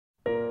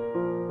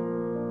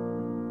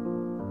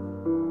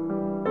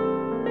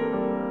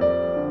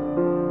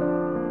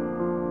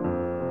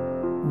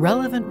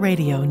Relevant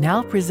Radio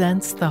now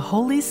presents the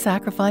Holy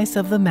Sacrifice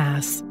of the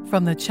Mass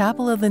from the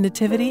Chapel of the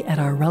Nativity at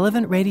our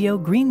Relevant Radio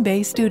Green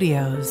Bay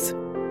studios.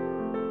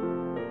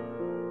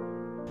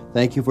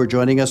 Thank you for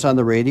joining us on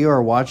the radio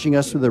or watching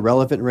us through the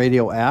Relevant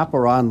Radio app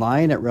or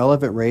online at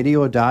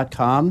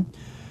relevantradio.com.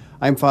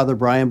 I'm Father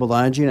Brian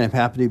Belangi, and I'm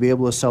happy to be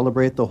able to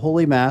celebrate the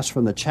Holy Mass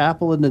from the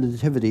Chapel of the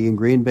Nativity in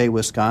Green Bay,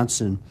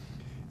 Wisconsin.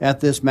 At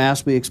this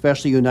Mass, we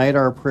especially unite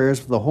our prayers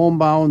for the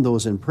homebound,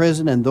 those in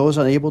prison, and those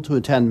unable to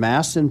attend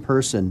Mass in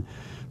person.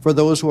 For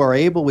those who are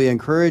able, we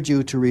encourage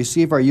you to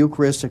receive our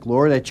Eucharistic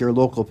Lord at your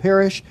local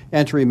parish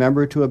and to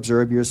remember to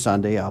observe your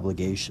Sunday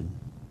obligation.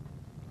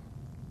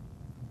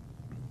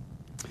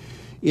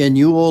 In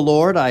you, O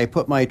Lord, I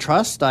put my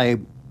trust.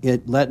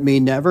 Let me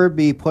never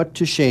be put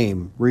to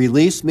shame.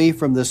 Release me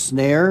from the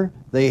snare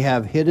they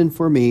have hidden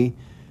for me,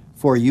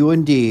 for you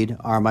indeed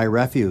are my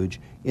refuge.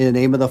 In the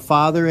name of the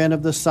Father, and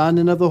of the Son,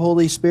 and of the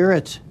Holy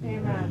Spirit.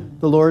 Amen.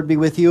 The Lord be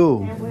with you.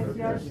 And with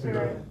your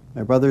spirit.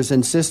 My brothers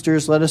and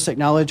sisters, let us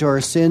acknowledge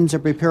our sins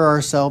and prepare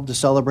ourselves to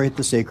celebrate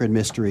the sacred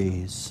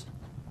mysteries.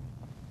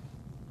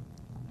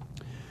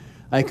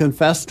 I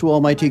confess to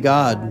Almighty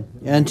God,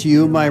 and to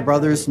you, my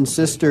brothers and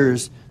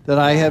sisters, that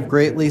I have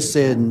greatly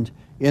sinned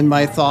in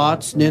my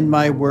thoughts and in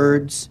my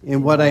words,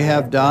 in what I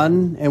have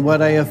done and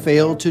what I have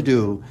failed to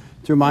do,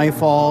 through my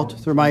fault,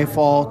 through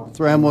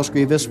our most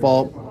grievous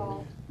fault.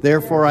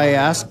 Therefore I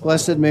ask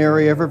Blessed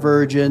Mary, ever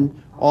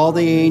Virgin, all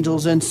the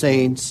angels and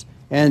saints,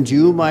 and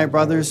you, my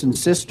brothers and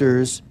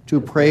sisters,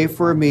 to pray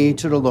for me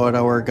to the Lord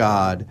our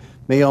God.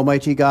 May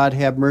Almighty God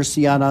have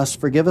mercy on us,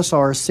 forgive us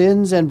our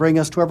sins, and bring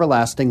us to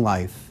everlasting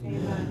life.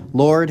 Amen.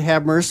 Lord,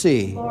 have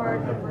mercy.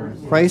 Lord, have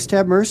mercy. Christ,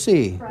 have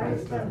mercy.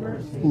 Christ, have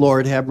mercy.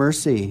 Lord, have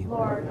mercy.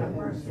 Lord, have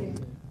mercy.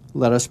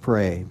 Let us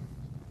pray.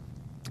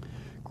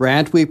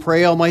 Grant, we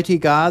pray, Almighty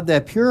God,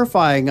 that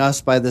purifying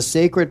us by the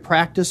sacred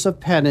practice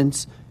of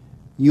penance,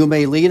 you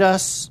may lead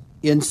us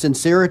in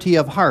sincerity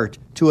of heart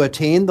to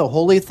attain the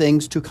holy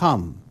things to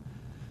come.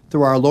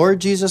 Through our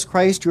Lord Jesus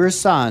Christ, your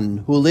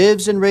Son, who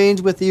lives and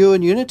reigns with you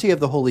in unity of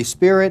the Holy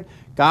Spirit,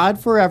 God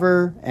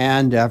forever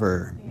and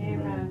ever.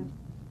 Amen.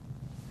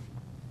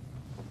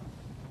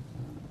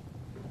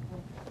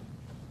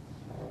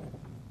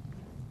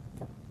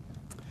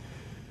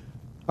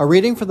 A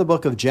reading from the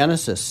book of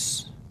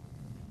Genesis.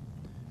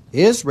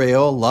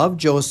 Israel loved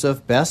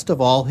Joseph best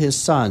of all his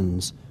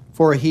sons,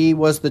 for he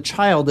was the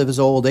child of his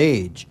old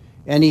age,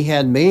 and he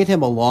had made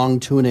him a long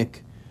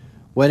tunic.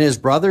 When his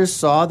brothers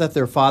saw that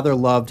their father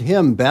loved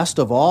him best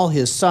of all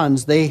his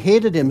sons, they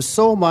hated him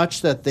so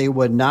much that they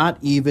would not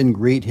even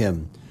greet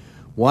him.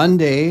 One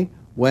day,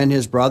 when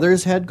his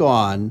brothers had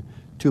gone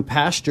to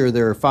pasture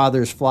their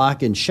father's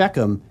flock in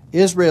Shechem,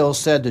 Israel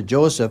said to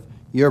Joseph,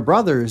 "Your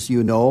brothers,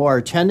 you know,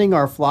 are tending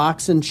our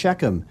flocks in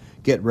Shechem.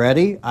 Get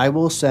ready, I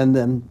will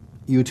send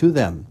you to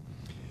them."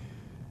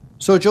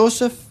 So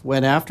Joseph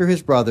went after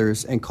his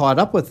brothers and caught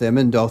up with them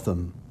in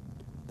Dothan.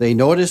 They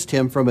noticed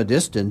him from a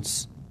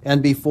distance,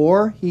 and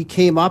before he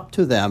came up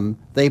to them,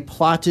 they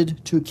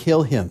plotted to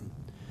kill him.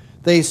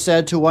 They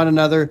said to one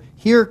another,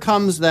 "Here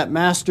comes that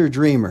master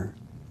dreamer.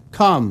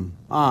 Come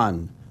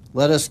on,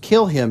 let us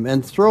kill him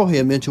and throw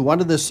him into one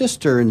of the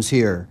cisterns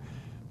here.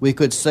 We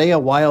could say a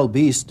wild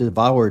beast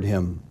devoured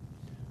him.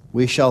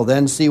 We shall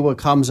then see what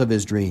comes of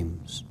his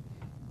dreams."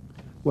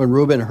 When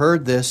Reuben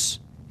heard this,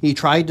 he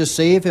tried to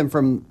save him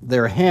from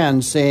their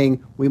hands,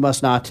 saying, "We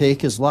must not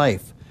take his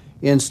life."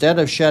 Instead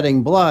of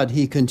shedding blood,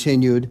 he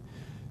continued,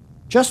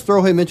 "Just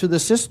throw him into the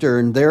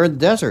cistern there in the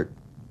desert,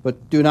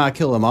 but do not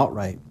kill him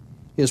outright."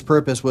 His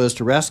purpose was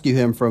to rescue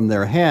him from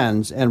their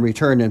hands and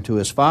return him to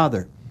his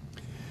father.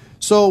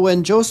 So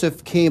when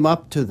Joseph came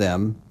up to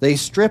them, they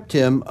stripped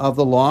him of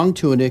the long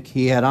tunic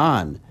he had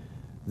on.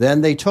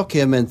 Then they took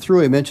him and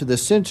threw him into the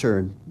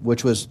cistern,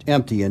 which was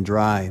empty and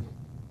dry.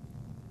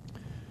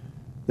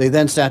 They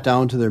then sat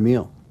down to their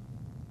meal.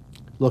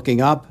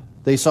 Looking up,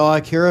 they saw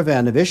a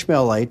caravan of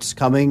Ishmaelites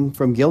coming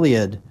from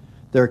Gilead,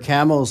 their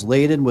camels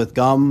laden with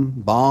gum,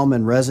 balm,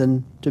 and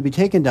resin, to be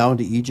taken down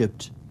to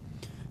Egypt.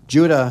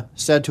 Judah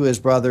said to his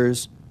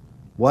brothers,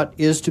 "What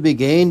is to be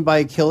gained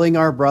by killing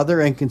our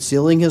brother and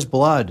concealing his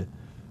blood?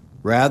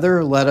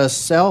 Rather, let us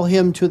sell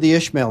him to the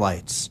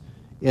Ishmaelites,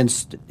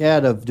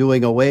 instead of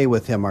doing away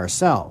with him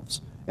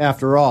ourselves.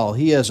 After all,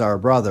 he is our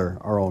brother,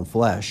 our own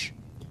flesh."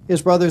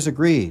 His brothers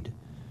agreed.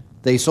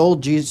 They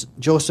sold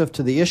Joseph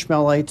to the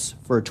Ishmaelites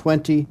for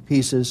 20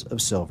 pieces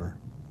of silver.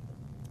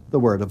 The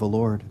word of the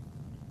Lord.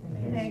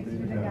 Thanks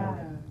be to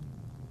God.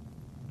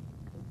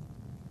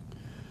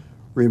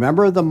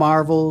 Remember the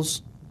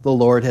marvels the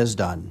Lord has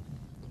done.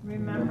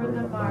 Remember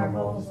the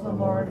marvels the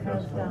Lord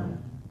has done.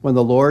 When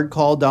the Lord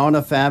called down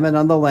a famine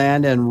on the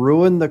land and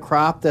ruined the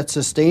crop that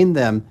sustained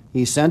them,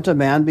 he sent a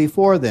man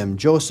before them,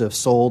 Joseph,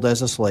 sold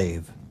as a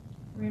slave.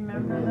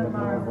 Remember the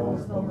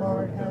marvels the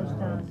Lord has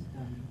done.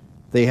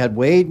 They had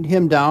weighed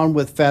him down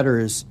with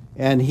fetters,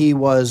 and he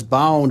was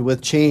bound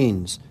with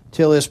chains,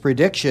 till his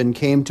prediction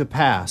came to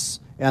pass,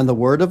 and the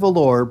word of the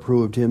Lord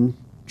proved him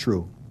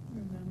true.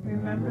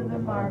 Remember the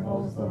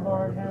marvels the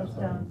Lord has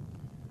done.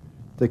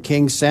 The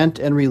king sent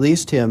and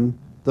released him,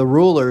 The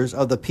rulers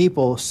of the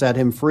people set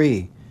him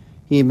free.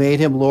 He made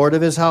him lord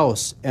of his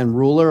house and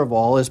ruler of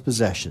all his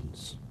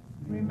possessions.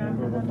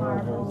 Remember the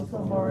marvels the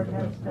Lord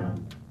has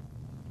done.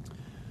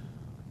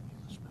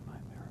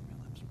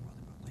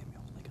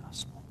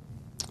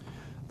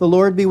 The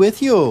Lord be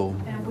with you.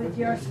 And with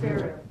your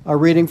spirit. A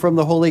reading from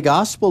the Holy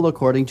Gospel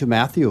according to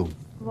Matthew.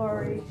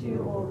 Glory to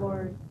you, O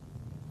Lord.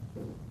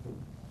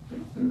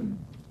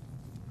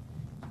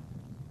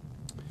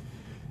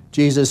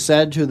 Jesus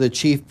said to the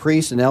chief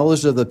priests and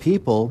elders of the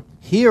people,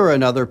 "Hear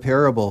another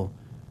parable.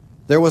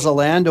 There was a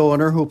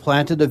landowner who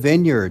planted a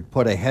vineyard,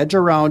 put a hedge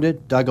around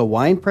it, dug a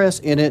winepress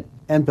in it,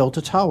 and built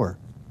a tower.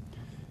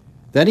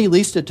 Then he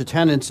leased it to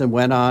tenants and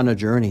went on a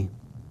journey.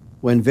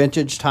 When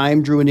vintage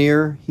time drew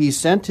near, he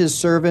sent his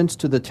servants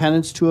to the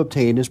tenants to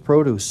obtain his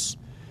produce.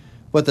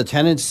 But the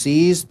tenants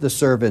seized the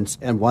servants,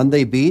 and one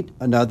they beat,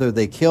 another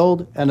they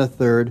killed, and a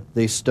third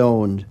they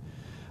stoned.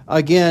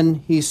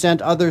 Again, he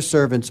sent other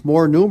servants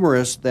more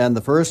numerous than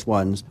the first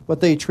ones, but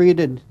they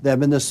treated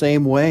them in the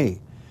same way.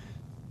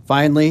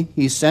 Finally,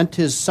 he sent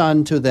his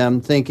son to them,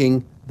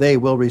 thinking, 'They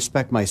will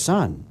respect my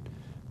son.'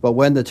 But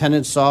when the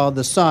tenants saw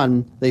the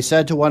son, they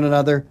said to one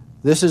another,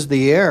 'This is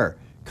the heir.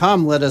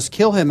 Come, let us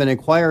kill him and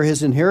acquire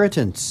his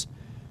inheritance.'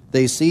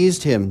 They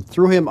seized him,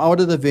 threw him out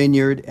of the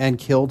vineyard, and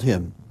killed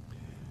him.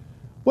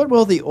 What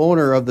will the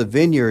owner of the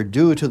vineyard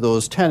do to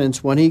those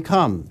tenants when he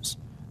comes?"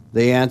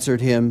 They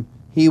answered him,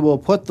 "He will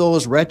put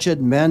those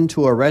wretched men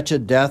to a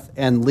wretched death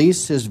and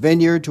lease his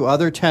vineyard to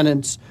other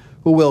tenants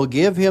who will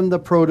give him the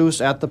produce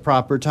at the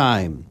proper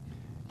time."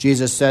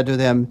 Jesus said to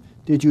them,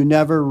 "Did you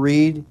never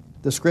read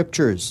the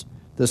Scriptures?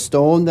 The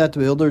stone that the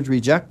builders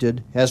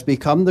rejected has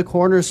become the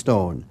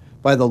cornerstone.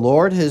 By the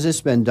Lord has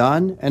this been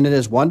done, and it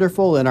is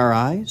wonderful in our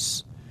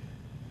eyes.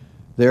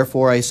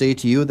 Therefore I say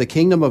to you, the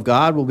kingdom of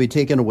God will be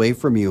taken away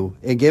from you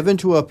and given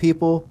to a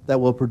people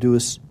that will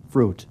produce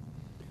fruit."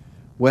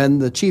 When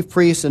the chief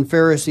priests and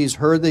Pharisees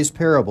heard these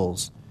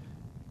parables,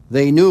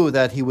 they knew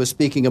that he was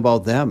speaking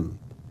about them.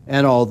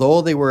 And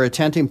although they were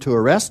attempting to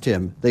arrest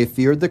him, they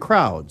feared the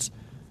crowds,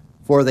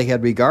 for they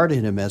had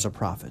regarded him as a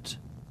prophet.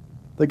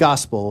 The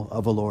Gospel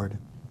of the Lord.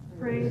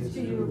 Praise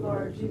to you,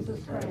 Lord Jesus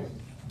Christ.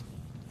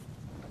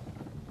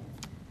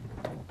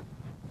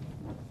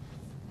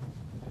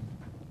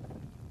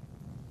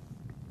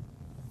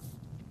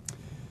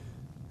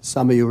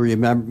 Some of you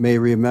may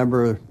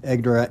remember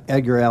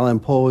Edgar Allan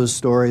Poe's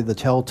story, The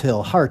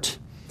Telltale Heart.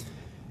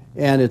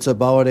 And it's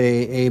about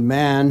a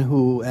man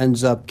who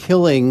ends up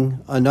killing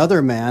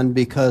another man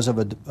because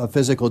of a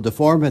physical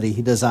deformity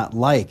he does not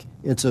like.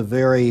 It's a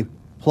very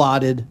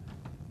plotted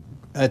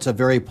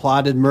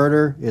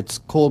murder. It's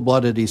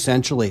cold-blooded,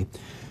 essentially.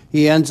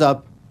 He ends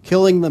up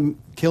killing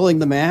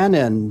the man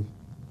and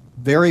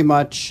very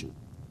much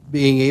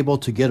being able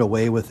to get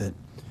away with it.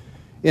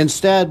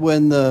 Instead,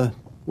 when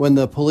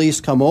the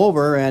police come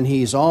over and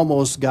he's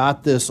almost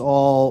got this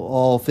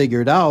all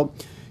figured out,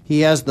 he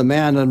has the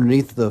man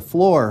underneath the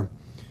floor,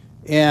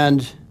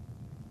 and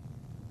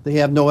they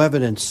have no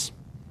evidence.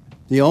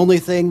 The only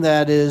thing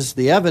that is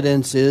the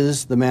evidence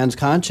is the man's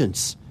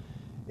conscience.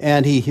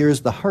 And he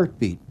hears the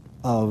heartbeat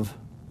of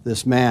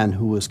this man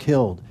who was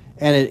killed.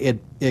 And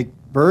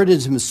it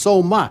burdens him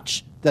so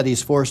much that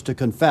he's forced to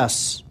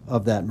confess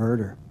of that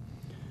murder.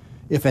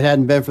 If it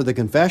hadn't been for the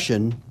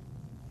confession,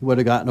 he would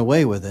have gotten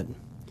away with it.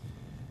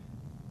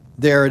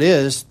 There it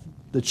is.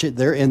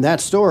 There in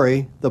that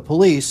story, the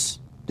police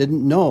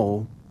didn't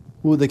know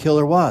who the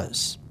killer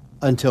was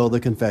until the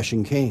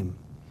confession came.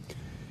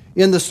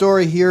 In the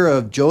story here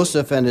of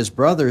Joseph and his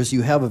brothers,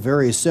 you have a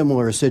very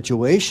similar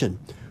situation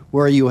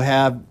where you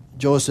have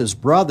Joseph's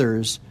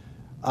brothers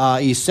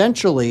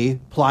essentially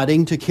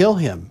plotting to kill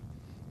him.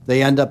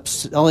 They end up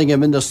selling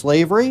him into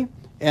slavery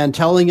and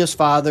telling his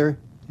father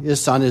his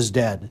son is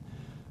dead.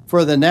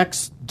 For the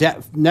next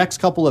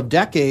couple of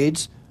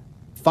decades,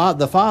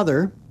 the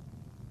father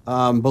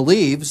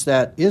believes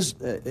that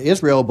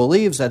Israel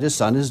believes that his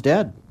son is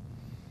dead.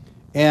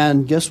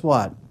 And guess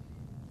what?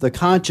 The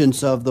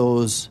conscience of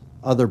those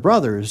other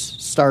brothers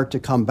start to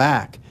come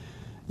back.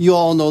 You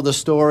all know the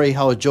story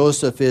how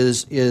Joseph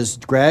is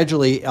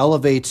gradually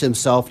elevates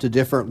himself to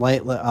different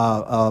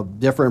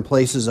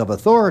places of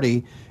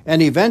authority,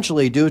 and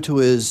eventually, due to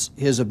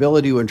his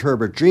ability to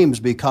interpret dreams,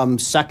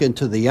 becomes second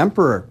to the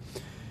emperor.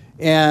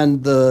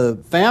 And the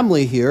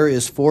family here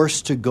is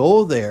forced to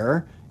go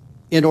there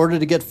in order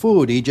to get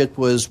food. Egypt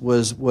was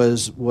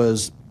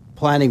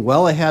planning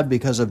well ahead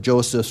because of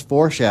Joseph's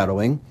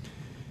foreshadowing.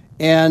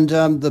 And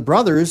the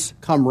brothers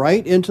come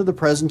right into the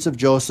presence of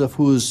Joseph,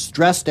 who's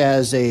dressed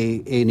as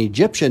an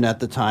Egyptian at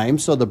the time,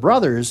 so the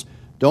brothers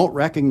don't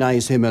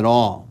recognize him at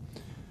all.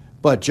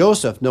 But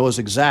Joseph knows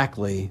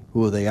exactly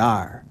who they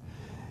are.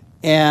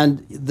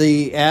 And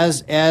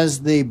as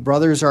the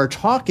brothers are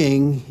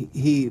talking,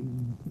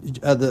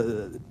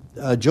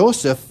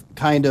 Joseph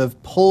kind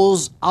of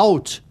pulls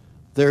out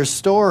their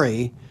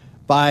story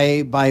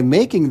by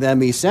making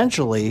them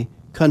essentially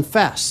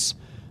confess.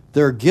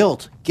 Their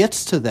guilt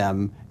gets to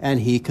them, and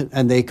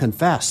they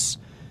confess.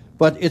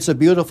 But it's a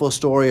beautiful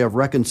story of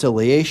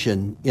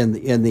reconciliation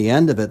in the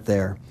end of it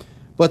there.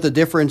 But the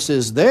difference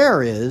is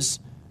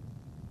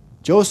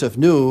Joseph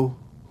knew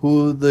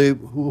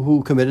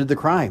who committed the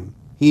crime.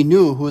 He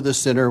knew who the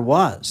sinner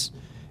was,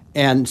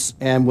 and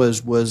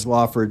was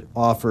offered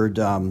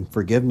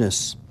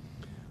forgiveness.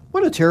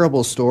 What a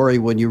terrible story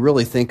when you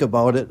really think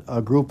about it.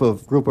 A group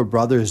of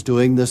brothers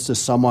doing this to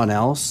someone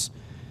else.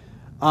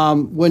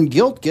 When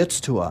guilt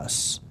gets to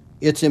us,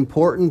 it's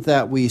important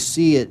that we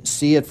see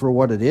it for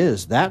what it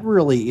is. That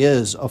really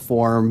is a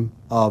form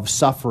of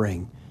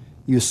suffering.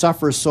 You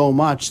suffer so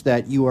much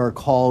that you are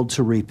called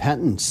to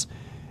repentance.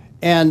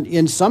 And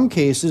in some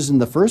cases, in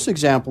the first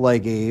example I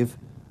gave,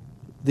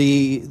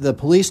 the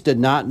police did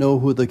not know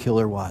who the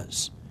killer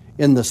was.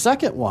 In the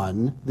second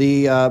one,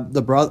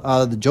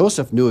 the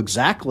Joseph knew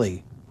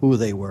exactly who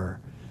they were.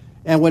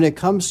 And when it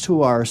comes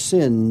to our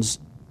sins,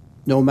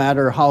 no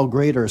matter how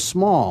great or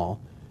small,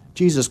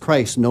 Jesus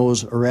Christ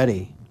knows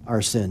already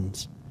our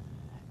sins.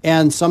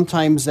 And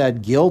sometimes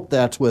that guilt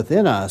that's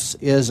within us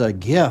is a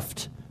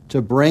gift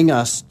to bring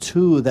us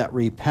to that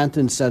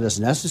repentance that is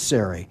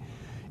necessary.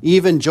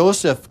 Even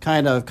Joseph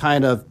kind of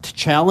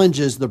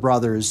challenges the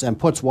brothers and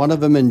puts one of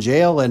them in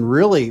jail and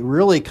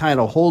really kind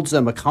of holds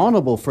them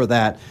accountable for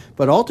that.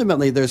 But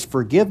ultimately, there's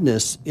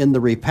forgiveness in the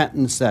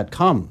repentance that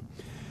come.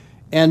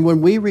 And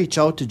when we reach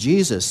out to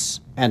Jesus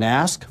and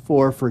ask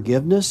for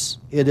forgiveness,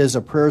 it is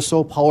a prayer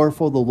so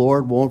powerful the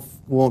Lord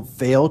won't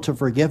fail to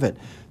forgive it.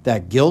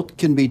 That guilt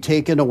can be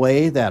taken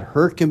away, that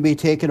hurt can be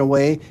taken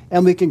away,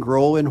 and we can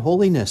grow in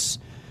holiness.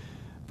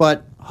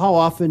 But how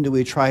often do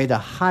we try to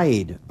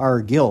hide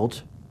our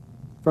guilt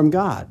from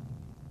God?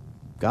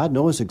 God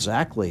knows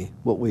exactly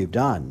what we've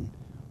done.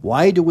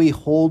 Why do we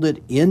hold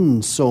it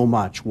in so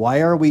much?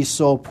 Why are we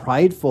so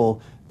prideful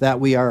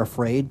that we are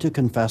afraid to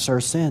confess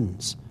our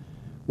sins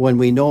when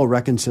we know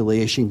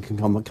reconciliation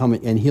can come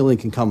and healing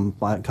can come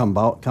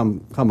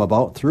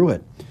about through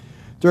it?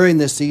 During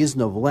this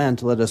season of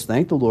Lent, let us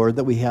thank the Lord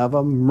that we have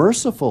a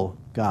merciful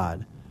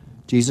God.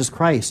 Jesus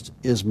Christ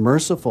is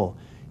merciful.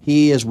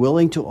 He is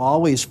willing to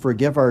always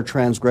forgive our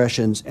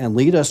transgressions and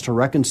lead us to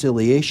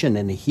reconciliation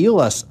and heal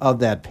us of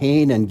that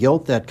pain and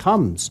guilt that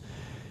comes.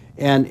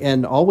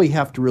 And all we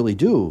have to really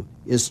do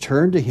is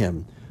turn to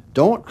Him.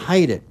 Don't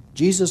hide it.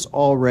 Jesus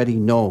already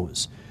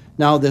knows.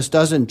 Now, this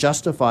doesn't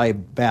justify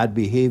bad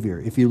behavior.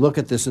 If you look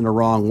at this in the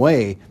wrong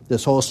way,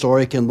 this whole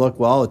story can look,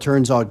 well, it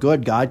turns out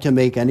good. God can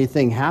make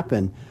anything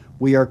happen.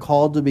 We are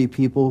called to be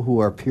people who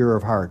are pure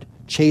of heart,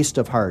 chaste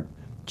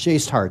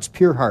hearts,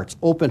 pure hearts,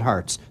 open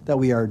hearts, that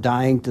we are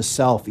dying to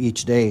self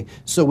each day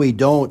so we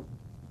don't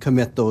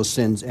commit those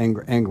sins and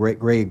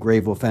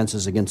grave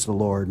offenses against the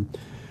Lord.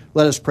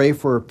 Let us pray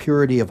for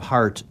purity of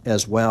heart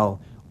as well.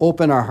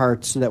 Open our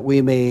hearts so that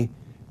we may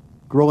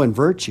grow in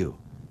virtue,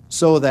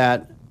 so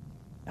that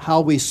how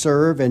we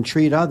serve and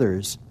treat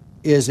others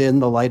is in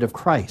the light of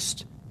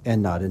Christ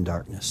and not in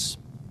darkness.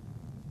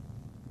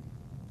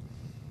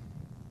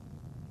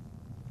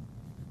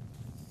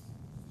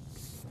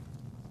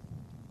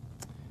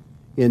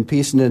 In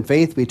peace and in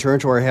faith, we turn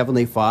to our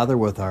Heavenly Father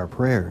with our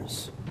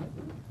prayers.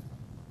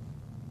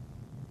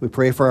 We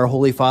pray for our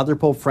Holy Father,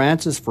 Pope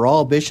Francis, for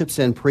all bishops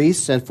and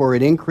priests, and for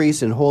an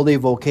increase in holy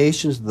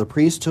vocations of the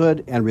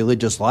priesthood and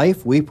religious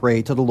life. We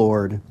pray to the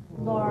Lord.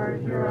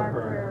 Lord, hear our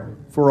prayer.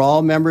 For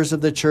all members of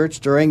the Church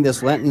during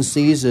this Lenten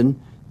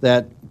season,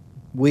 that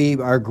we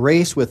are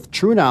graced with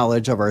true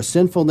knowledge of our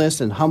sinfulness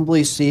and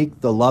humbly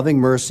seek the loving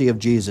mercy of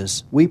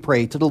Jesus. We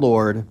pray to the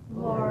Lord.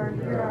 Lord,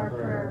 hear our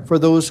prayer. For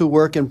those who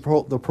work in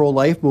the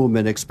pro-life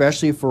movement,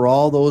 especially for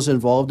all those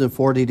involved in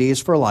 40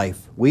 Days for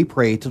Life, we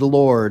pray to the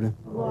Lord.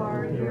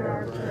 Lord, hear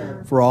our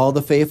prayer. For all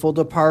the faithful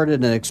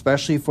departed, and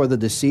especially for the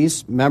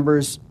deceased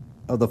members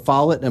of the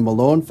Follett and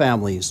Malone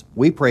families,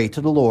 we pray to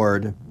the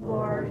Lord.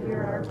 Lord,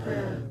 hear our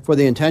prayer. For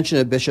the intention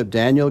of Bishop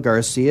Daniel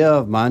Garcia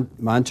of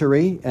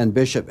Monterey and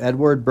Bishop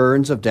Edward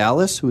Burns of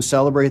Dallas, who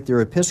celebrate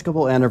their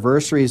Episcopal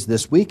anniversaries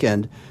this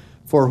weekend,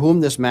 for whom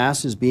this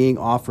Mass is being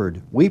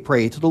offered, we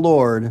pray to the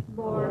Lord.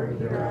 Lord,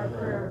 hear our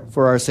prayer.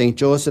 For our St.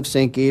 Joseph,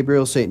 St.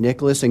 Gabriel, St.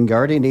 Nicholas, and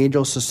Guardian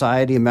Angel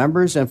Society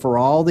members, and for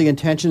all the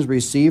intentions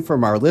received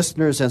from our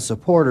listeners and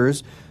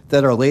supporters,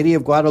 that Our Lady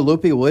of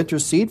Guadalupe will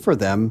intercede for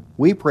them,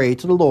 we pray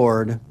to the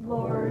Lord.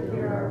 Lord,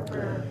 hear our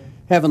prayer.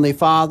 Heavenly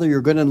Father, you're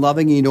good and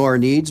loving. You know our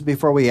needs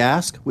before we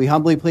ask. We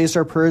humbly place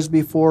our prayers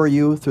before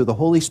you through the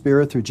Holy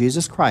Spirit, through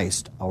Jesus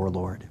Christ, our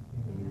Lord.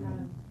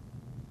 Amen.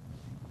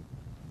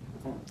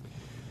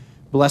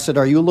 Blessed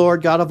are you,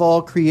 Lord, God of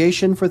all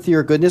creation, for through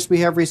your goodness we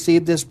have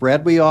received this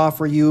bread we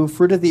offer you.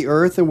 Fruit of the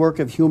earth and work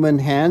of human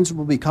hands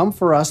will become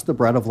for us the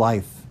bread of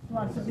life.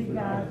 Blessed be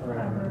God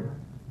forever.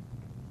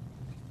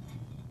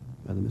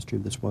 By the mystery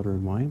of this water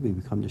and wine, we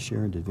become to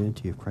share in the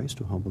divinity of Christ,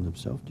 who humbled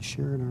himself to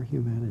share in our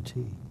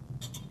humanity.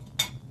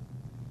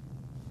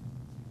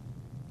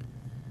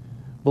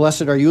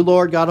 Blessed are you,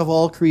 Lord, God of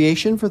all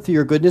creation, for through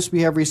your goodness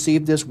we have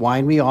received this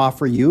wine we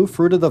offer you,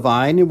 fruit of the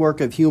vine and work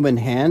of human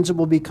hands, it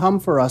will become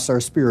for us our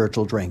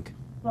spiritual drink.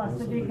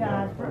 Blessed be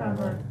God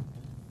forever.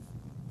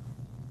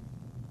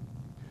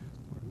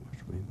 Lord, wash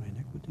away my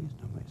iniquities,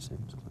 now my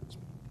sins cleanse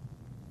me.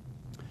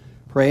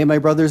 Pray, my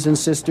brothers and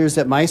sisters,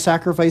 that my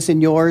sacrifice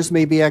and yours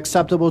may be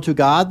acceptable to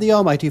God, the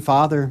Almighty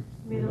Father.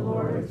 May the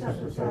Lord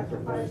accept the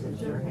sacrifice at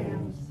your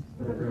hands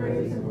for the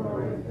praise and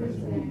glory of his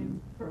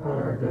name, for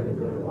our good and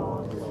good of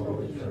all his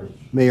holy church.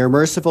 May your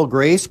merciful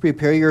grace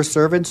prepare your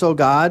servants, O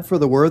God, for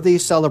the worthy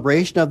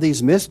celebration of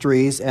these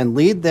mysteries and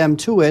lead them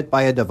to it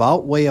by a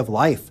devout way of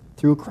life,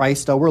 through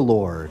Christ our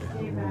Lord.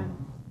 Amen.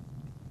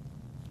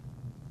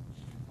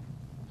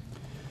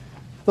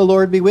 The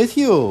Lord be with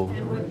you.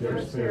 And with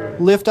your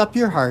spirit, Lift up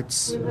your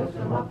hearts. we lift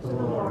them up to the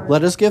Lord.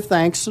 Let us give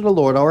thanks to the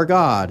Lord our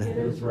God. It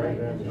is right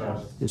and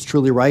just. It's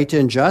truly right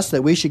and just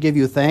that we should give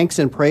you thanks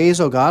and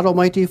praise, O God,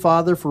 Almighty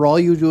Father, for all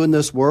you do in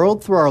this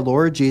world through our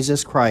Lord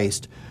Jesus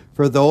Christ.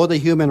 For though the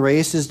human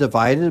race is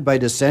divided by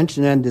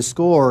dissension and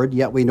discord,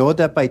 yet we know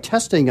that by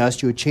testing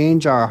us you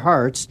change our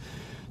hearts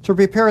to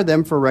prepare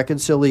them for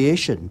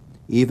reconciliation.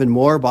 Even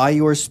more, by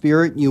your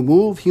Spirit, you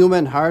move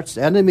human hearts.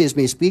 Enemies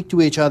may speak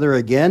to each other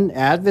again,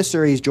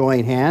 adversaries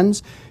join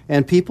hands,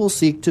 and people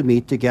seek to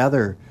meet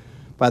together.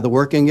 By the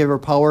working of your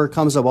power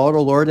comes about,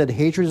 O Lord, that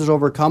hatred is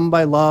overcome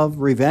by love,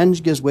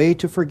 revenge gives way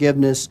to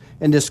forgiveness,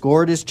 and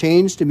discord is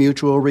changed to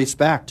mutual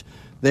respect.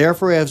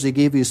 Therefore, as we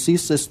give you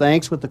ceaseless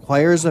thanks with the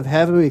choirs of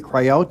heaven, we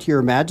cry out to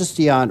your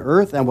majesty on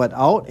earth, and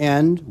without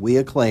end we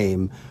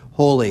acclaim,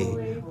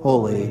 Holy,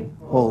 holy,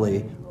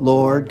 holy,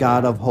 Lord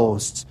God of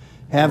hosts.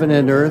 Heaven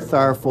and earth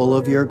are full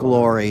of your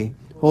glory.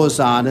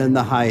 Hosanna in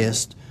the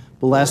highest.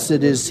 Blessed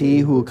is he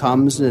who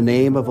comes in the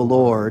name of the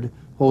Lord.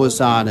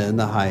 Hosanna in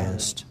the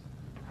highest.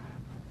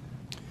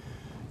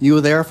 You,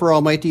 therefore,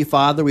 Almighty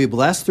Father, we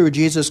bless through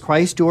Jesus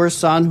Christ, your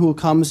Son, who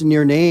comes in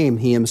your name.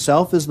 He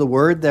himself is the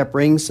word that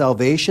brings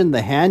salvation,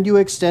 the hand you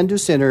extend to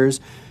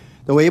sinners,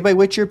 the way by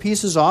which your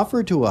peace is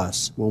offered to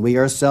us. When we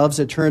ourselves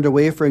had turned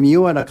away from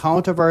you on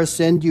account of our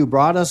sin, you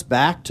brought us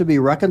back to be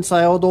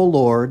reconciled, O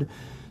Lord,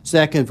 so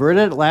that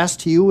converted at last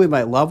to you we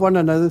might love one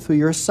another through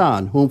your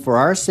Son, whom for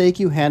our sake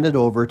you handed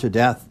over to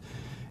death.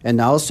 And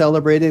now,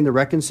 celebrating the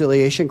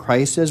reconciliation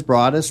Christ has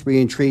brought us,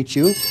 we entreat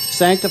you,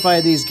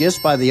 sanctify these gifts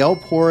by the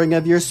outpouring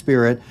of your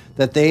Spirit,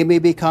 that they may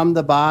become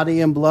the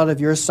body and blood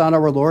of your Son,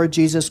 our Lord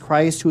Jesus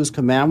Christ, whose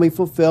command we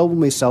fulfill when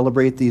we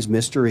celebrate these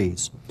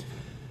mysteries.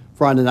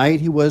 For on the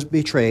night he was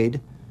betrayed,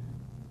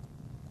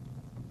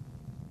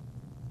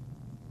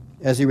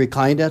 as he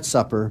reclined at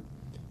supper,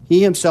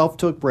 he himself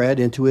took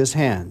bread into his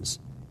hands,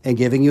 and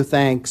giving you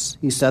thanks,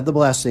 he said the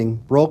blessing,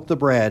 broke the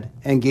bread,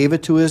 and gave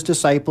it to his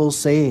disciples,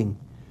 saying,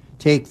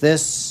 Take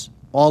this,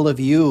 all of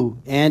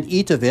you, and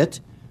eat of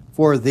it,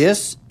 for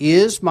this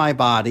is my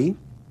body,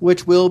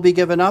 which will be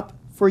given up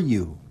for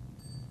you.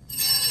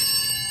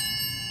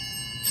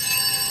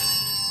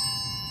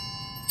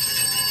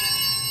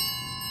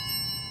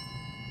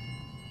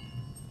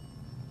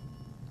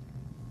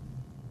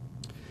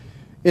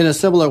 In a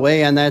similar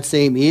way, on that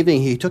same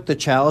evening, he took the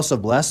chalice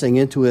of blessing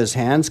into his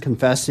hands,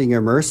 confessing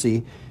your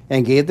mercy,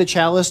 and gave the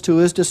chalice to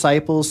his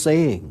disciples,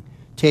 saying,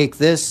 Take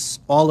this,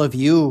 all of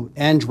you,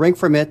 and drink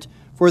from it,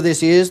 for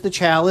this is the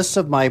chalice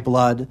of my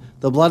blood,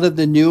 the blood of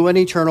the new and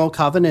eternal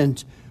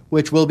covenant,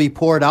 which will be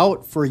poured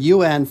out for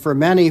you and for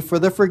many for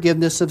the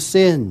forgiveness of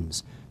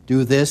sins.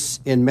 Do this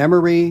in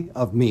memory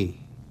of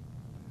me.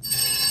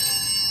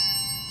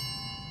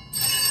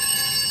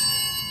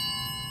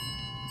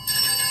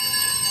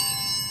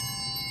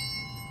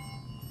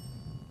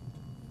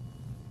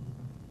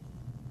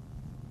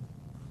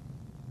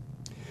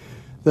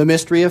 The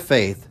mystery of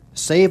faith.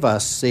 Save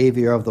us,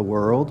 Savior of the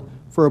world,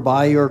 for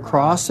by your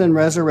cross and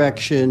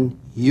resurrection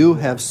you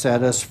have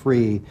set us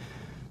free.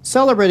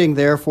 Celebrating,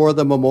 therefore,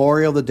 the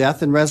memorial of the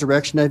death and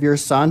resurrection of your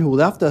Son, who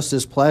left us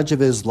this pledge of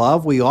his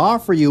love, we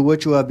offer you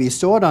which you have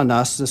bestowed on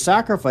us, the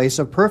sacrifice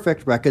of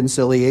perfect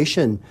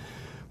reconciliation.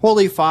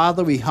 Holy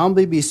Father, we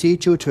humbly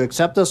beseech you to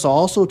accept us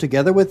also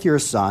together with your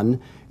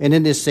Son, and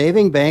in this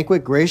saving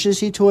banquet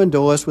graciously to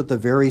endow us with the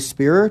very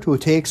Spirit who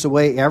takes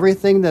away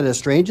everything that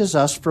estranges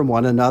us from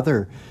one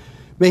another.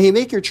 May he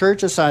make your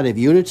church a sign of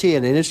unity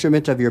and an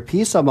instrument of your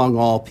peace among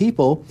all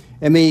people,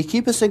 and may he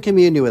keep us in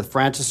communion with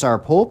Francis our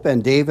Pope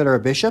and David our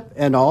Bishop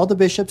and all the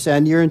bishops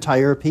and your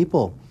entire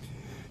people.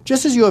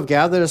 Just as you have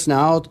gathered us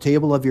now at the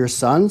table of your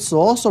Son, so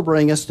also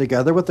bring us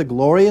together with the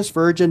glorious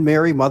Virgin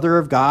Mary, Mother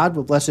of God,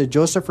 with blessed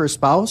Joseph her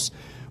spouse,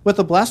 with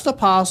the blessed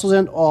apostles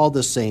and all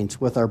the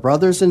saints, with our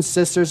brothers and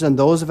sisters and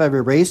those of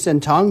every race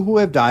and tongue who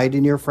have died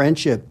in your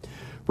friendship.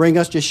 Bring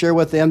us to share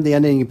with them the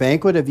ending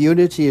banquet of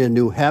unity in a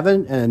new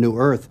heaven and a new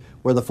earth,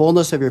 where the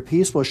fullness of your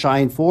peace will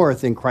shine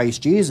forth in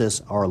Christ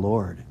Jesus our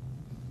Lord.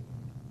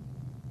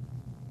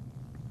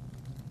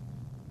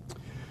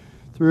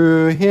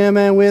 Through him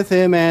and with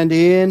him and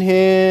in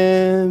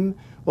him,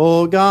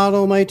 O God,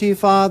 Almighty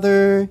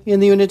Father, in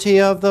the unity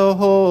of the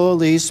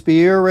Holy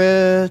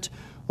Spirit,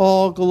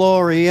 all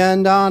glory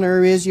and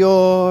honor is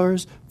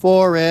yours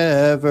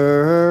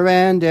forever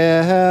and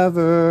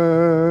ever.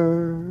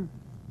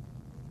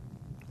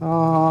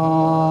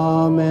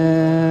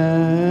 Amen.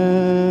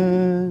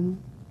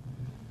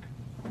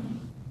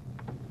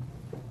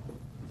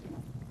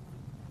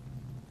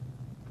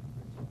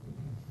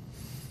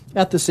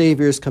 At At the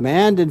Savior's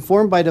command,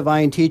 informed by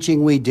divine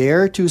teaching, we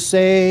dare to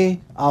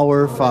say,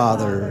 Our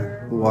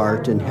Father, who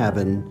art in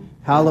heaven,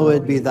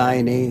 hallowed be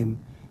thy name.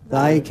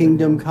 Thy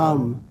kingdom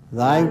come,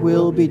 thy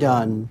will be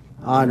done,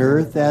 on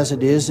earth as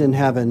it is in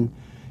heaven.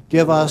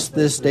 Give us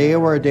this day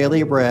our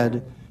daily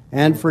bread,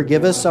 and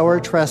forgive us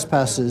our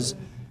trespasses,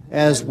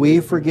 as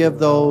we forgive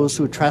those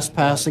who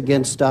trespass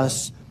against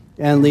us.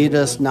 And lead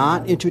us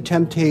not into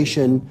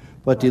temptation,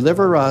 but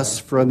deliver us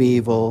from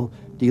evil.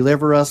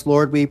 Deliver us,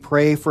 Lord, we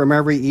pray, from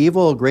every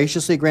evil.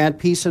 Graciously grant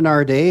peace in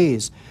our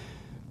days,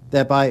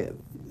 that by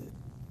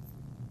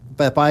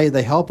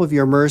the help of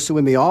your mercy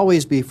we may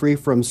always be free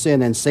from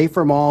sin and safe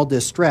from all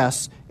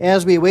distress,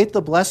 as we await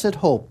the blessed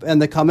hope and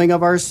the coming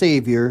of our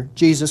Savior,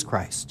 Jesus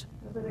Christ.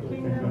 For the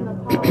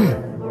kingdom, the power,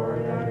 and the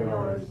glory are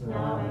yours,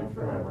 now and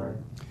forever.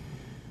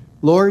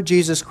 Lord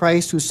Jesus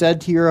Christ, who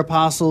said to your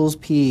apostles,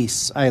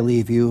 Peace I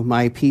leave you,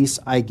 my peace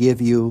I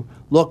give you,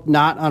 look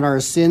not on our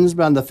sins,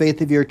 but on the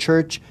faith of your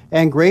church,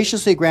 and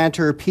graciously grant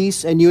her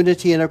peace and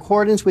unity in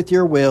accordance with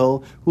your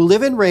will, who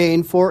live and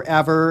reign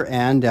forever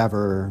and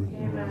ever.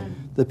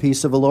 Amen. The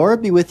peace of the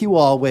Lord be with you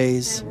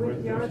always. And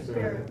with your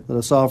spirit. Let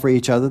us offer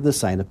each other the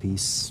sign of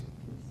peace.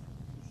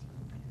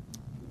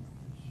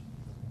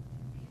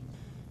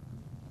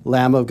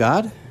 Lamb of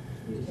God,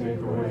 You take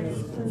away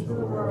the sins of the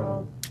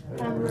world.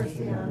 Have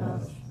mercy on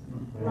us.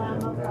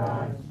 Lamb of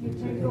God, you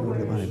take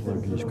away the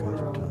sins of the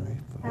world.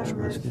 Have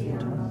mercy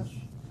on us.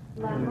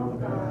 Lamb of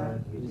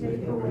God, you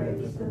take away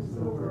the sins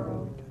of the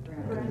world.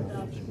 Grant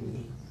us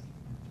peace.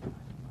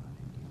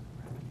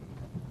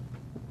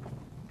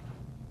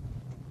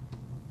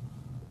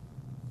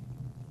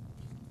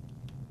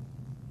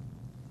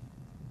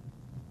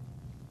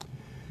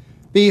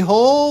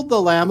 behold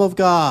the Lamb of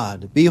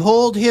God.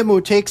 Behold him who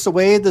takes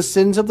away the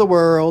sins of the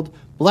world.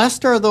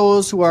 Blessed are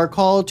those who are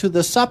called to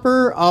the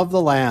supper of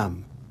the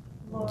Lamb.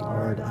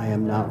 Lord, I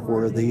am not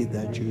worthy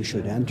that you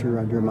should enter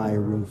under my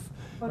roof,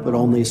 but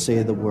only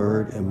say the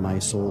word, and my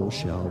soul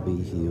shall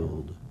be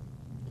healed.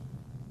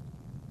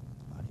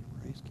 Body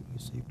of Christ, keep me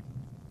safe.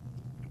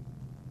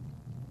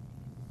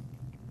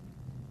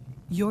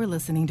 You're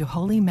listening to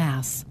Holy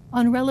Mass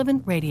on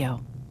Relevant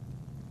Radio.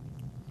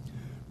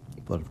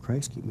 Blood of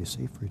Christ, keep me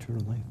safe for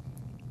eternal life.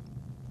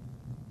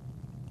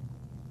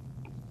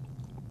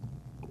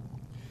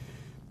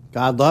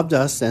 God loved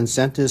us and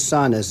sent his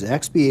Son as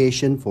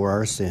expiation for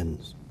our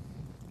sins.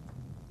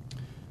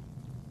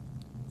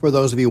 For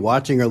those of you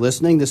watching or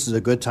listening, this is a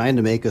good time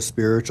to make a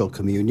spiritual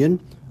communion.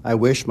 I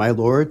wish, my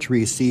Lord, to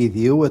receive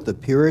you with the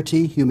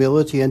purity,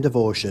 humility, and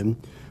devotion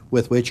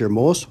with which your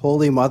most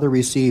holy mother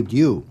received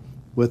you,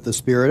 with the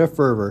spirit of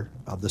fervor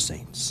of the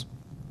saints.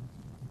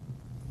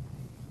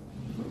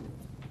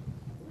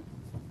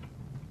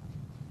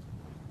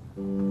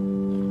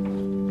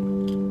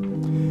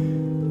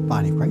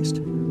 Body of Christ.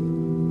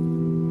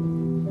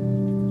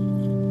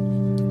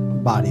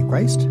 Body of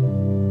Christ.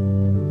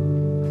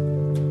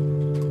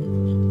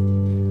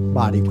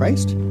 Body of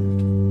Christ.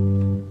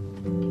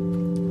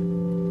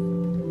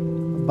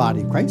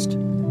 Body of Christ.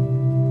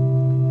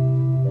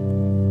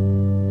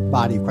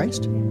 Body of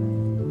Christ.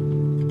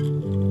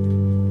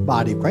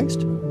 Body of Christ.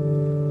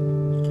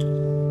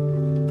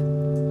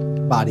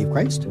 Body of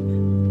Christ.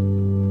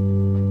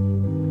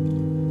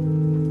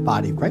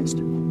 Body of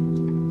Christ.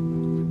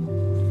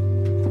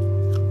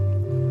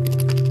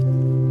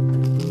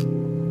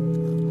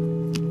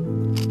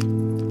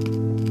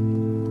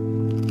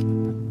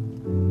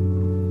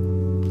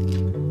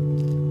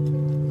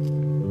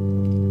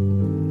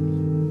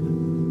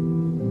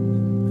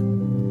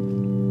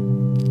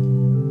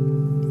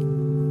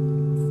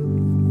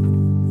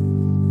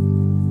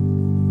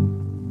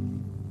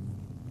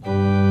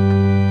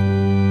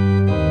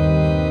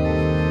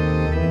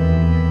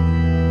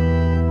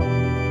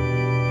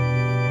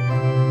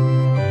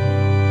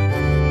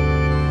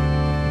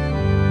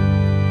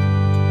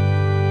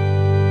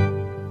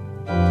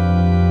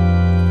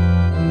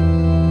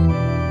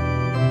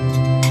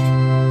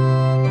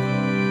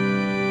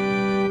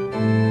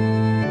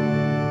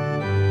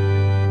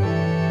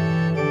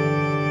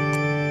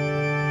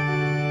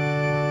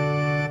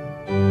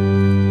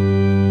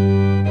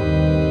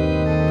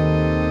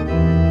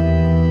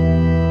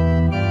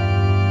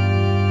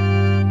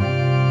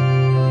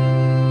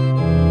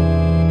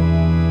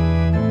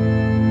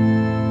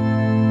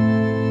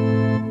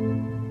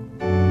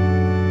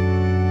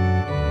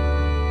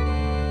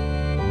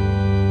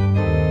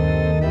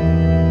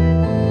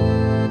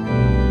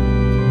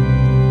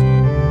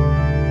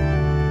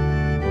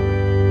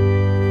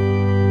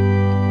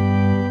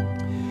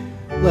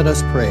 Let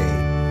us pray.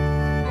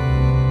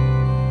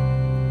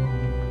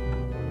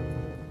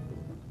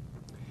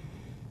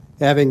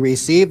 Having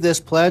received this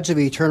pledge of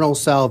eternal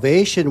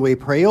salvation, we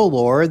pray, O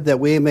Lord, that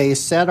we may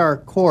set our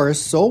course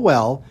so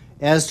well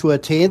as to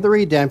attain the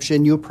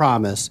redemption you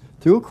promise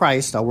through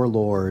Christ our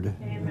Lord.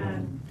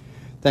 Amen.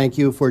 Thank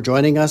you for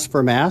joining us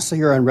for Mass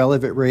here on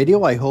Relevant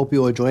Radio. I hope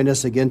you will join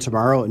us again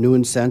tomorrow at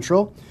noon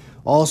Central.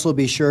 Also,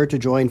 be sure to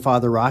join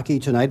Father Rocky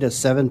tonight at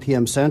 7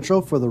 p.m.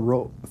 Central for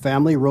the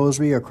Family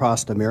Rosary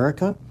Across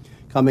America.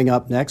 Coming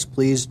up next,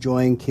 please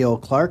join Cale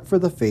Clark for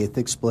the Faith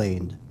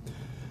Explained.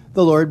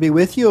 The Lord be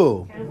with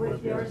you. And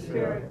with your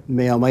spirit.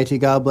 May Almighty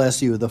God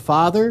bless you, the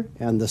Father,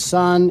 and the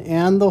Son,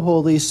 and the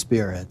Holy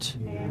Spirit.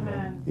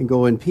 Amen. And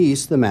go in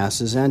peace, the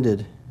Mass is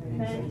ended.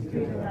 Thanks be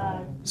to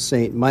God.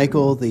 Saint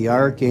Michael, the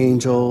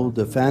Archangel,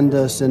 defend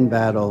us in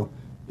battle.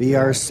 Be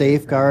our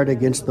safeguard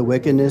against the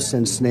wickedness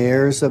and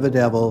snares of the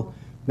devil.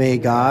 May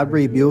God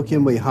rebuke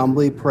him, we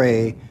humbly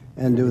pray.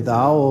 And do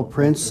thou, O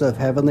Prince of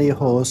heavenly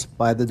hosts,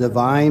 by the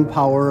divine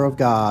power of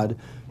God,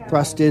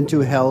 thrust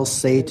into hell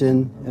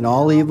Satan and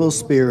all evil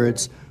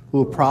spirits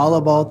who prowl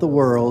about the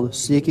world,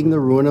 seeking the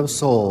ruin of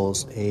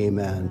souls.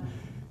 Amen.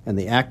 And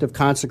the act of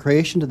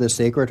consecration to the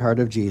Sacred Heart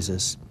of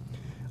Jesus.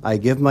 I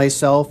give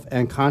myself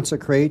and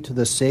consecrate to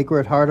the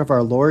Sacred Heart of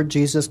our Lord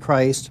Jesus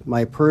Christ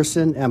my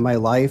person and my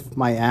life,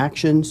 my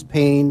actions,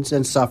 pains,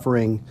 and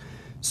suffering,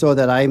 so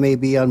that I may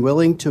be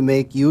unwilling to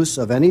make use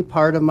of any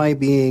part of my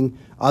being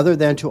other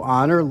than to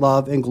honor,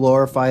 love, and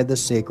glorify the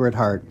Sacred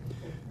Heart.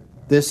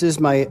 This is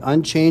my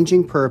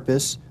unchanging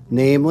purpose,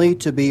 namely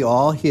to be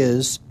all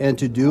His and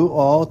to do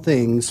all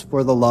things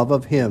for the love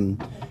of Him,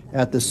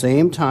 at the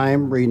same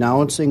time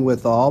renouncing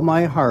with all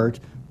my heart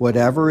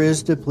whatever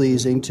is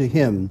displeasing to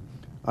Him.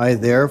 I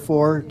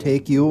therefore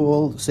take you,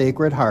 O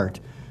Sacred Heart,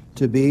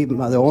 to be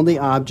the only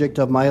object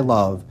of my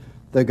love,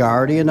 the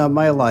guardian of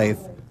my life,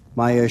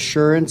 my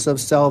assurance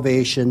of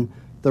salvation,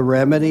 the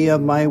remedy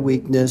of my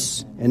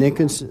weakness and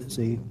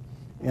inconsistency,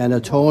 and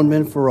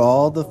atonement for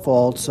all the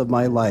faults of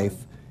my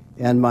life,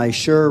 and my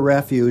sure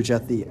refuge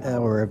at the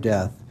hour of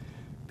death.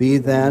 Be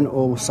then,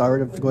 O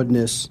Heart of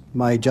goodness,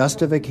 my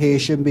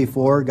justification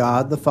before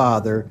God the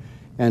Father,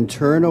 and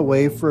turn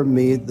away from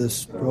me the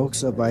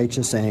strokes of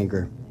righteous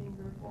anger.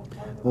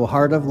 O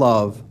Heart of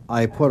love,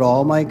 I put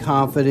all my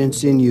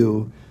confidence in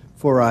you,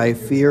 for I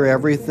fear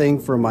everything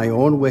from my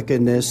own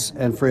wickedness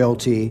and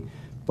frailty,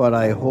 but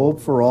I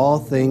hope for all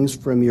things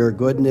from your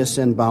goodness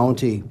and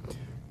bounty.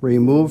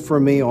 Remove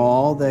from me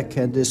all that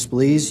can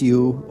displease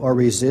you or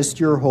resist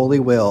your holy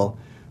will.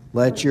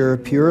 Let your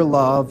pure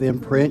love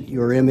imprint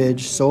your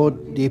image so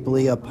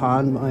deeply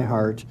upon my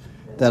heart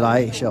that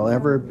I shall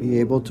ever be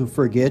able to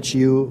forget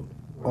you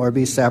or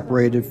be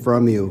separated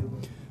from you.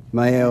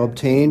 May I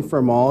obtain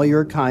from all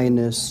your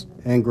kindness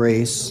and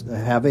grace,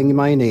 having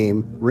my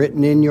name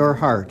written in your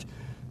heart,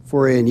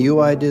 for in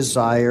you I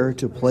desire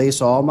to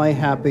place all my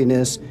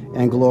happiness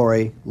and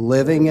glory,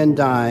 living and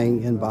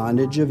dying in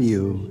bondage of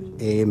you.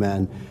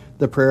 Amen.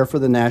 The prayer for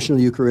the National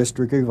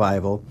Eucharistic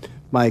Revival.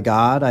 My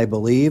God, I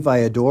believe, I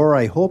adore,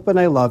 I hope, and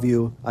I love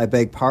you. I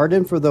beg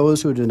pardon for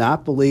those who do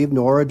not believe,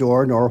 nor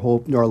adore, nor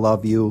hope, nor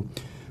love you.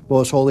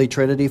 Most Holy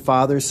Trinity,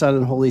 Father, Son,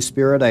 and Holy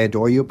Spirit, I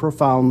adore you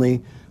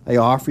profoundly. I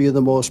offer you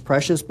the most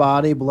precious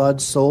body,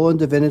 blood, soul, and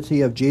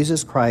divinity of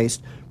Jesus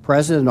Christ,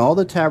 present in all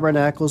the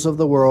tabernacles of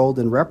the world,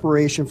 in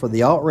reparation for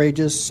the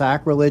outrageous,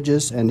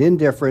 sacrilegious, and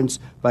indifference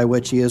by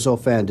which he is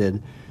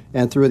offended.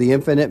 And through the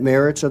infinite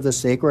merits of the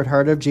Sacred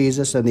Heart of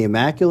Jesus and the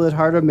Immaculate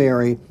Heart of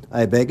Mary,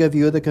 I beg of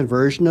you the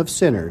conversion of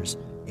sinners.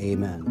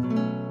 Amen.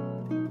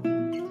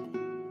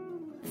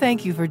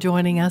 Thank you for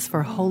joining us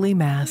for Holy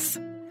Mass.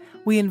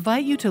 We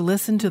invite you to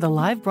listen to the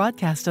live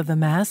broadcast of the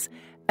Mass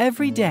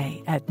every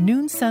day at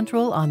noon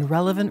Central on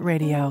Relevant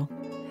Radio.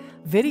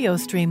 Video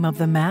stream of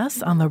the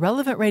Mass on the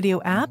Relevant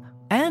Radio app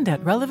and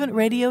at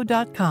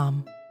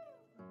relevantradio.com.